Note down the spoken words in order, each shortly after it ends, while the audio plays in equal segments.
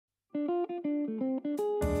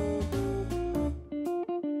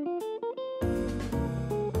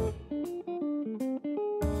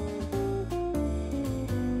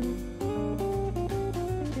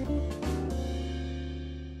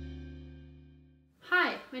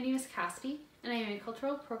my name is Kassidy, and I am a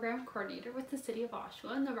Cultural Program Coordinator with the City of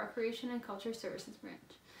Oshawa in the Recreation and Culture Services branch.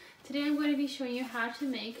 Today I'm going to be showing you how to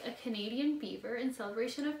make a Canadian beaver in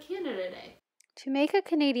celebration of Canada Day. To make a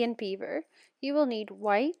Canadian beaver, you will need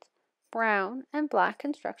white, brown, and black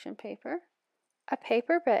construction paper, a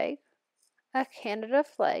paper bag, a Canada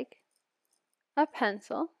flag, a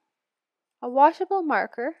pencil, a washable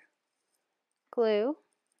marker, glue,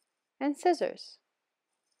 and scissors.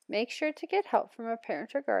 Make sure to get help from a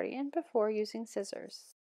parent or guardian before using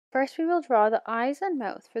scissors. First, we will draw the eyes and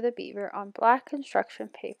mouth for the beaver on black construction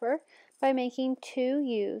paper by making two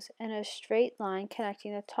U's and a straight line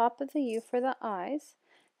connecting the top of the U for the eyes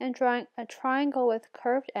and drawing a triangle with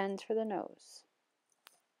curved ends for the nose.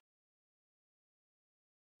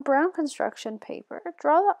 On brown construction paper,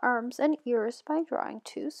 draw the arms and ears by drawing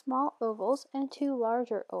two small ovals and two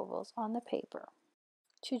larger ovals on the paper.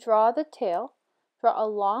 To draw the tail, draw a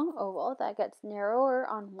long oval that gets narrower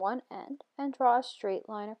on one end and draw a straight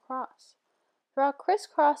line across. Draw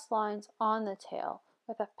crisscross lines on the tail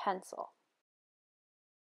with a pencil.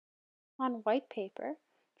 On white paper,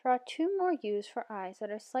 draw two more U's for eyes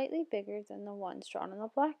that are slightly bigger than the ones drawn on the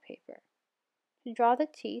black paper. To draw the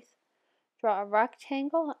teeth, draw a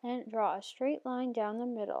rectangle and draw a straight line down the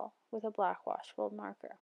middle with a black washable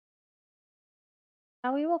marker.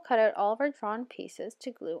 Now we will cut out all of our drawn pieces to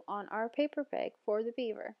glue on our paper bag for the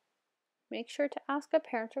beaver. Make sure to ask a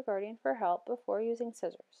parent or guardian for help before using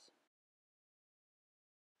scissors.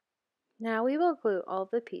 Now we will glue all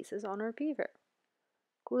the pieces on our beaver.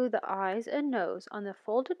 Glue the eyes and nose on the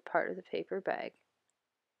folded part of the paper bag.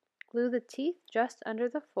 Glue the teeth just under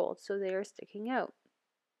the fold so they are sticking out.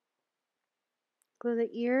 Glue the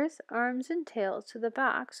ears, arms, and tails to the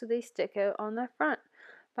back so they stick out on the front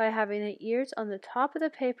by having the ears on the top of the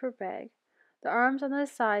paper bag, the arms on the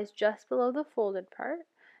sides just below the folded part,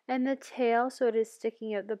 and the tail so it is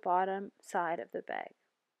sticking out the bottom side of the bag.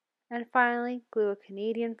 And finally, glue a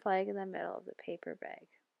Canadian flag in the middle of the paper bag.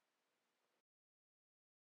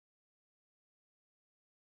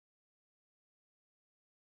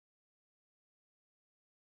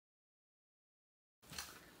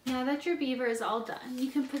 Now that your beaver is all done, you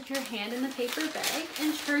can put your hand in the paper bag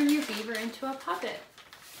and turn your beaver into a puppet.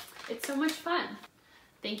 It's so much fun.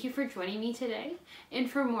 Thank you for joining me today, and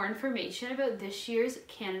for more information about this year's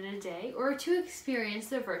Canada Day or to experience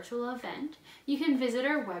the virtual event, you can visit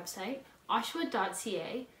our website,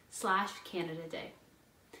 Oshawa.ca/CanadaDay.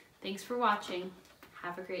 Thanks for watching.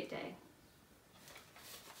 Have a great day.